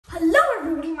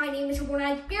my name is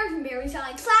Soborno from Berry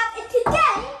Science Lab, and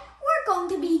today we're going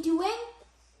to be doing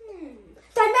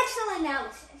dimensional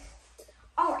analysis.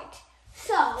 Alright,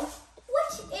 so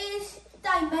what is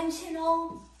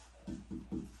dimensional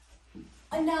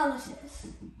analysis?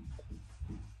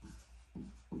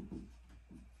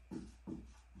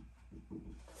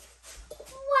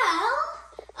 Well,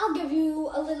 I'll give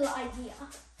you a little idea.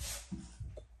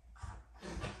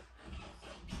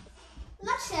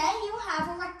 Let's say you have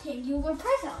a rectangular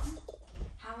prism.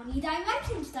 How many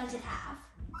dimensions does it have?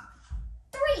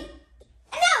 3. And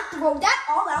now throw that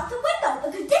all out the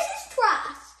window because this is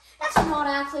trash. That's not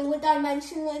actually what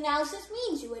dimensional analysis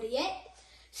means, you idiot.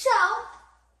 So,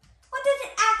 what does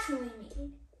it actually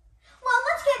mean? Well,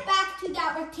 let's get back to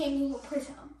that rectangular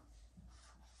prism.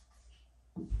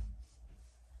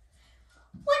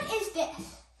 What is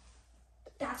this?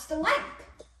 That's the length.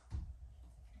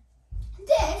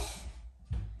 This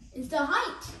is the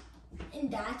height,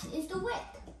 and that is the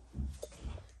width.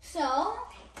 So,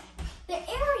 the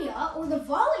area, or the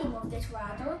volume of this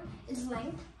rather, is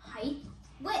length, height,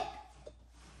 width.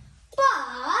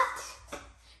 But,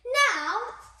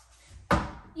 now,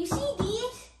 you see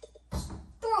these?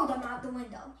 Throw them out the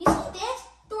window. You see this?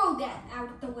 Throw them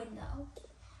out the window.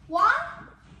 Why?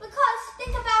 Because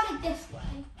think about it this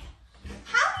way.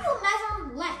 How do you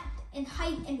measure length and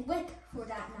height and width for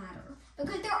that matter?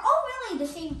 Because they're all really the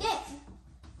same thing.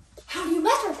 How do you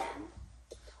measure them?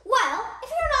 Well, if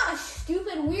you're not a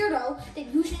stupid weirdo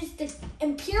that uses the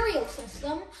imperial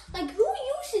system, like who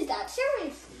uses that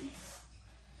seriously?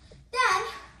 Then,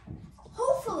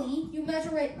 hopefully, you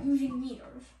measure it using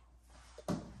meters.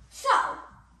 So,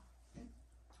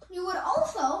 you would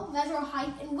also measure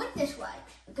height and width this way,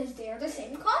 because they're the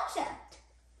same concept.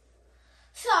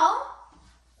 So,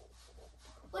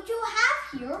 what you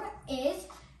have here is,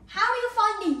 how do you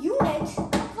find the units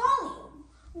of volume?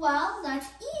 Well, that's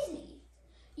easy.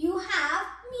 You have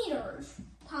meters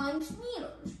times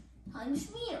meters times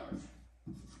meters.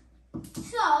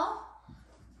 So,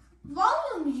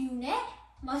 volume unit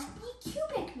must be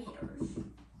cubic meters.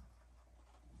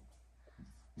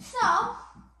 So,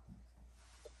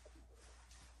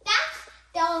 that's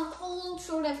the whole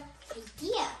sort of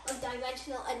idea of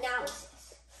dimensional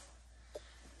analysis.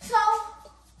 So,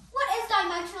 what is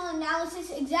dimensional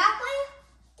analysis exactly?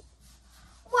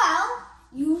 Well,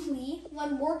 usually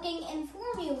when working in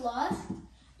formulas,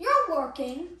 you're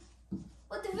working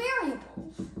with the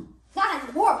variables. Not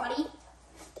anymore, buddy.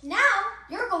 Now,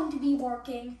 you're going to be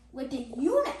working with the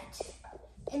units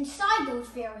inside those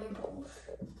variables.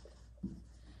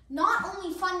 Not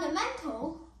only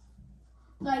fundamental,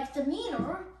 like the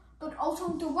meter, but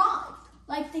also derived,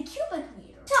 like the cubic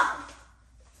meter. So,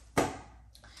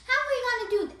 how are we going to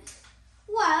do this?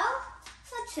 Well,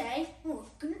 let's say, oh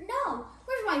no,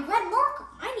 where's my red marker?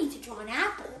 I need to draw an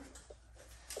apple.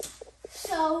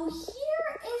 So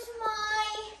here is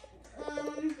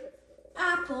my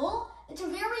apple. It's a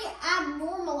very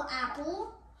abnormal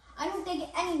apple. I don't think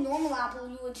any normal apple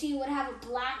you would see would have a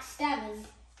black stem and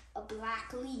a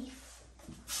black leaf.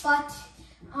 But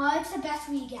it's the best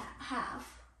we have.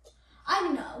 I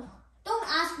don't know. Don't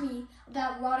ask me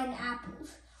about rotten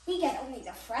apples. We get only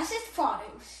the freshest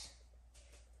produce.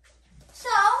 So,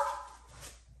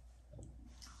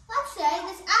 let's say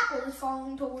this apple is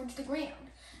falling towards the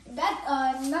ground.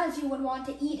 That none of you would want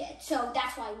to eat it, so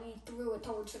that's why we threw it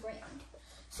towards the ground.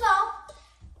 So,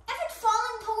 if it's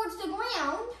falling towards the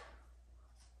ground,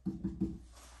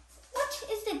 what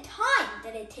is the time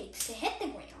that it takes to hit the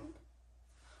ground?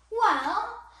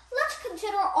 Well, let's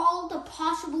consider all the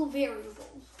possible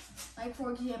variables, like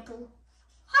for example,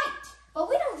 height. But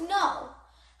we don't know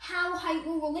how height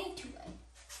will relate to it.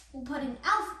 We'll put an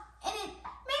alpha, and it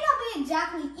may not be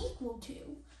exactly equal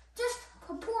to, just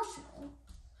proportional,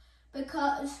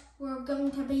 because we're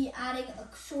going to be adding a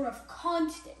sort of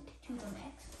constant to the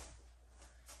mix.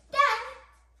 Then,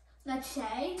 let's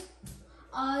say,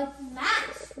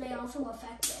 mass may also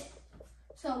affect it.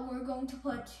 So we're going to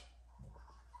put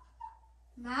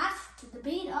mass to the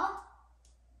beta,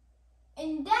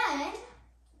 and then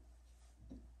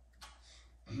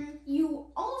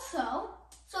you also,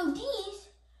 so these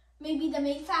may be the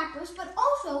main factors, but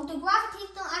also the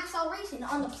gravitational acceleration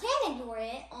on the planet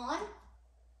you're on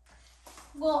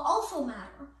will also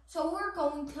matter. So we're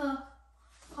going to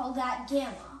call that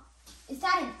gamma. Is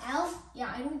that an L?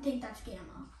 Yeah, I don't think that's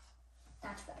gamma.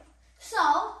 That's better.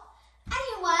 So,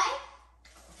 anyway,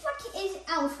 what is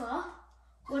alpha?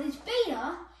 What is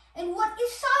beta? And what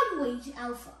is sideways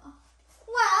alpha?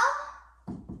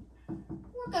 Well,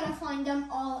 we're going to find them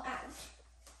all out.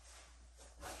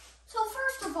 So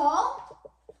first of all,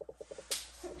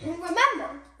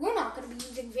 remember, we're not going to be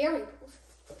using variables.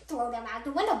 throw them out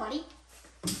the window, buddy.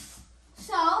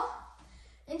 So,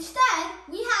 instead,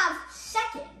 we have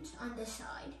seconds on this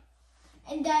side.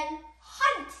 And then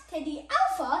height to the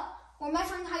alpha, we're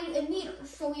measuring height in meters.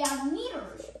 So we have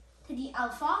meters to the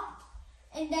alpha.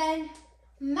 And then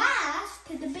mass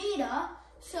to the beta,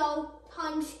 so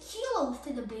times kilos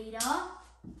to the beta.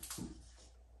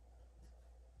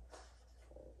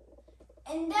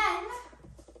 And then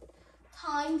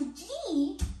times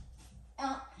G.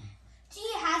 G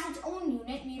has its own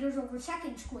unit, meters over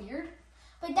second squared.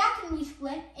 But that can be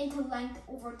split into length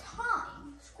over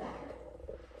time squared.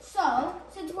 So,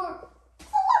 since we're, oh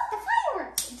look, the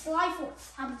fireworks! It's July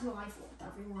 4th. Happy July 4th,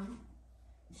 everyone.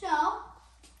 So,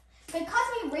 because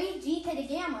we raised G to the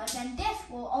gamma, then this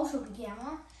will also be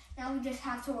gamma. Now we just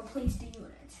have to replace the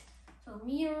units. So,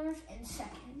 meters and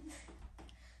seconds.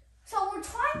 So, we're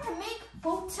trying to make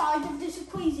both sides of this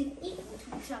equation equal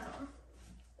to each other.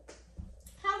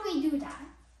 How do we do that?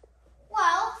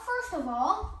 Well, first of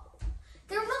all,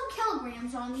 there's no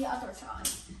kilograms on the other side.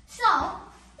 So,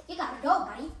 you gotta go,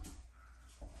 buddy.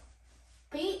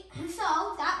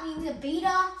 So, that means the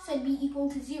beta should be equal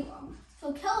to 0.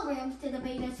 So, kilograms to the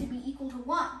beta should be equal to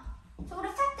 1. So, it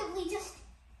effectively just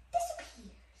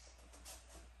disappears.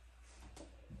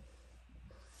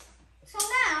 So,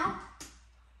 now,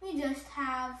 we just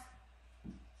have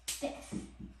this.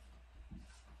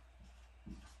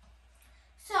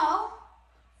 So,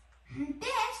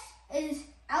 this is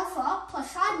alpha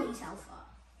plus sideways alpha.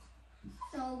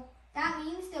 So, that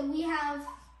means that we have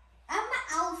m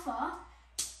alpha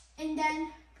and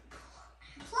then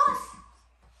plus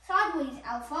sideways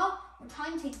alpha, or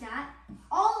time take that,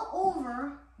 all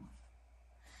over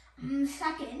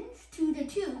seconds to the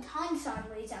 2 times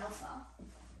sideways alpha.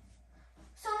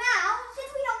 So now,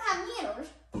 since we don't have meters,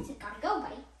 this has got to go,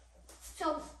 buddy.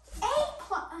 So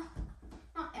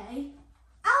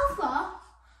alpha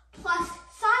plus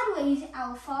sideways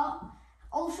alpha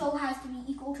also has to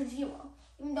be equal to 0,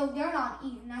 even though they're not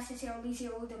necessarily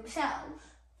 0 themselves.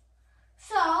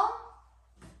 So,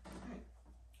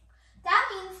 that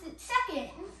means that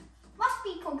seconds must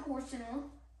be proportional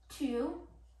to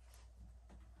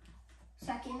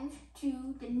seconds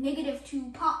to the negative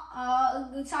 2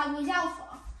 sideways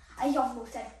alpha. I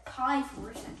almost said pi for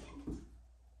a second.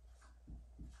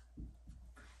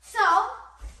 So,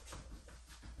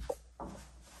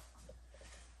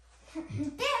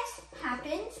 this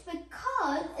happens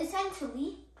because,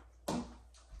 essentially,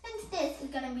 since this is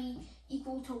going to be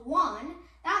equal to 1,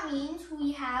 that means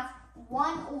we have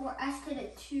 1 over s to the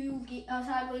 2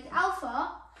 sideways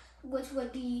alpha, which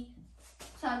would be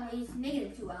sideways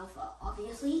negative 2 alpha,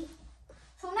 obviously.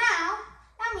 So now,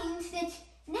 that means that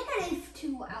negative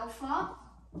 2 alpha,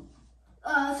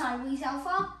 sideways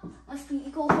alpha, must be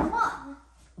equal to 1.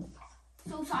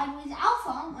 So sideways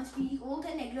alpha must be equal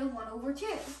to negative 1 over 2.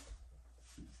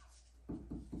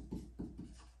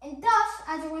 And thus,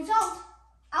 as a result,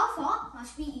 alpha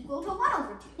must be equal to 1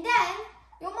 over 2. Then,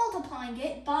 you're multiplying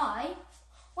it by,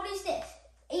 what is this?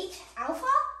 8 alpha?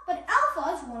 But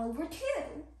alpha is 1 over 2.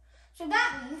 So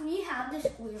that means we have the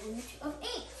square root of 8.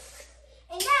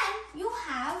 And then, you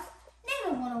have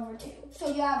negative 1 over 2. So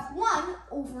you have 1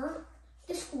 over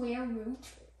the square root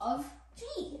of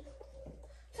g.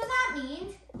 So that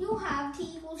means you have t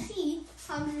equals c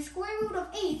times the square root of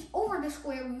 8 over the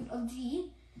square root of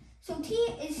g. So t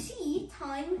is c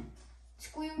times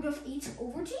square root of 8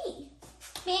 over g.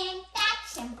 Man,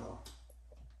 that's simple.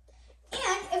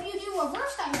 And if you do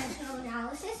reverse dimensional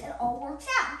analysis, it all works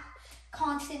out.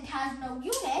 Constant has no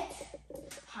unit.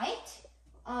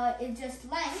 Height is just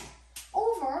length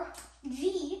over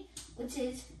g, which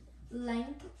is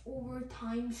length over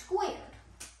time squared.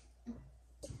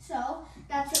 So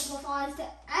that simplifies to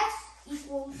s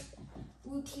equals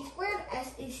root t squared.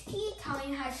 S is t.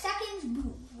 Time has seconds.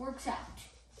 Boom. Works out.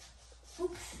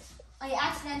 Oops. I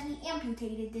accidentally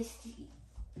amputated this g.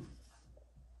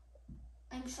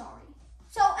 I'm sorry.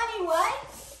 So anyway,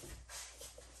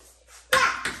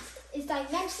 that is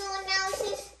dimensional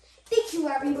analysis. Thank you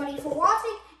everybody for watching.